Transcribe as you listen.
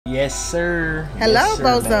Yes, sir. Hello, yes, sir,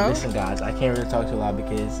 Bozo. man. Listen, guys, I can't really talk too loud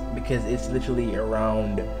because it's literally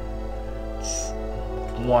around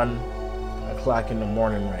 1 o'clock in the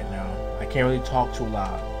morning right now. I can't really talk too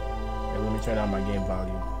loud. Okay, let me turn down my game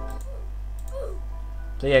volume.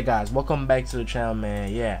 So yeah, guys, welcome back to the channel,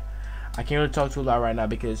 man. Yeah, I can't really talk too loud right now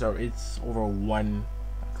because it's over 1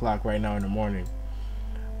 o'clock right now in the morning.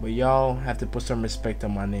 But y'all have to put some respect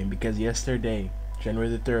on my name because yesterday, January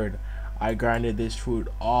the 3rd, I grinded this food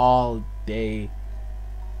all day.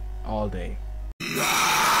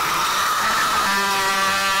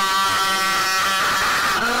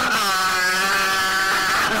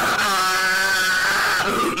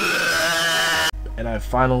 And I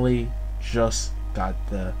finally just got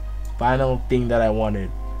the final thing that I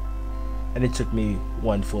wanted, and it took me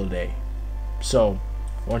 1 full day. So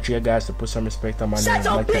I want you guys to put some respect on my name,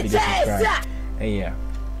 like the video, subscribe, and yeah.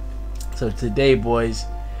 So today, boys,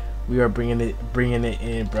 we are bringing it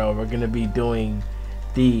in, bro. We're gonna be doing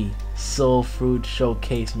the soul fruit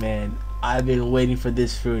showcase, man. I've been waiting for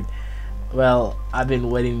this fruit. Well, I've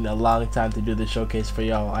been waiting a long time to do the showcase for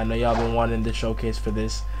y'all. I know y'all been wanting the showcase for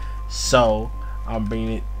this, so I'm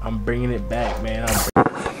bringing it back, man.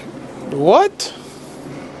 What?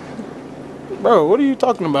 Bro, what are you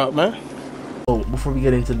talking about, man? So before we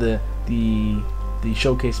get into the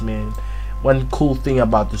showcase, man, one cool thing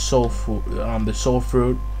about the soul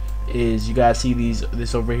fruit is you guys see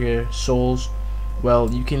this over here, souls. Well,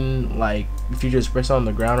 you can, like, if you just press on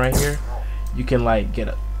the ground right here, you can like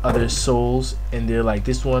get other souls, and they're like,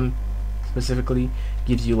 this one specifically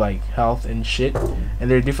gives you like health and shit, and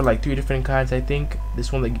they're different, like 3 different kinds, I think.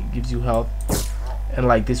 This one that gives you health, and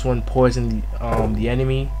like this one poison the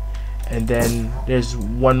enemy, and then there's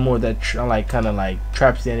one more that kind of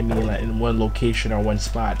traps the enemy in one location or one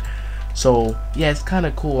spot. So yeah, it's kind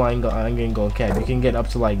of cool. I ain't gonna go cap. You can get up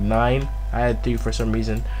to like 9. I had 3 for some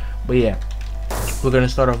reason, but yeah, we're gonna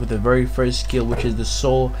start off with the very first skill, which is the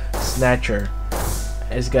Soul Snatcher.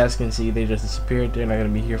 As you guys can see, they just disappeared. They're not gonna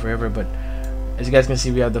be here forever, but as you guys can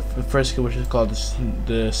see, we have the first skill, which is called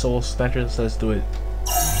the Soul Snatcher. So let's do it.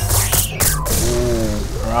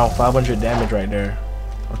 Ooh, around 500 damage right there.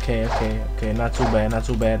 Okay, not too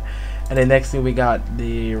bad. And the next thing, we got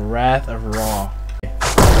the Wrath of Ra.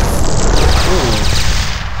 Ooh.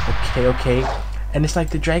 Okay, and it's like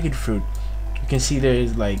the dragon fruit. You can see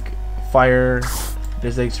there's like fire,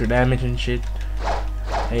 there's extra damage and shit.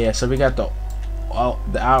 And yeah, so we got the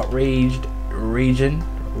outraged region,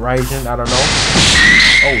 I don't know.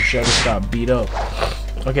 Oh shit, I just got beat up.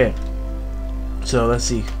 Okay, so let's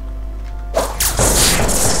see.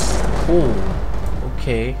 Oh,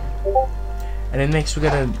 okay. And then next we're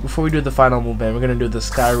gonna, before we do the final movement, we're gonna do the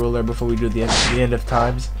Sky Ruler before we do the end of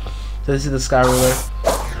times. So this is the Sky Ruler.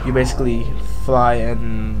 You basically fly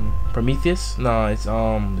and Prometheus. No, it's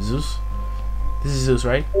Zeus. This is Zeus,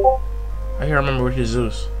 right? I can't remember which is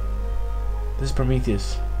Zeus. This is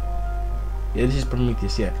Prometheus. Yeah, this is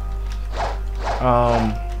Prometheus. Yeah.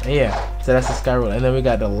 And yeah. So that's the Sky Ruler, and then we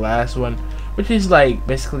got the last one, which is like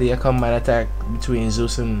basically a combined attack between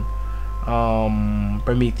Zeus and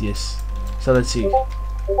Prometheus. So let's see.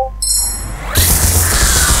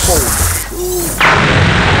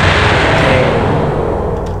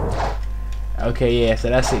 Okay, yeah, so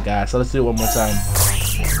that's it, guys. So let's do it one more time.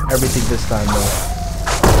 Everything this time, though.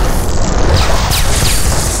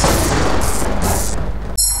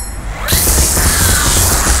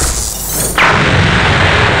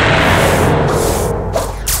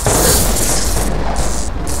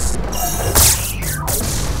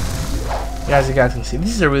 As you guys can see,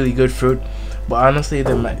 this is a really good fruit, but honestly,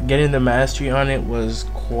 getting the mastery on it was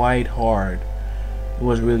quite hard. It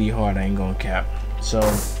was really hard, I ain't gonna cap. So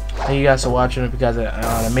thank you guys for watching. If you guys had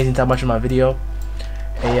an amazing time watching my video,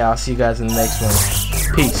 and yeah, I'll see you guys in the next one.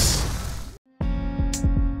 Peace.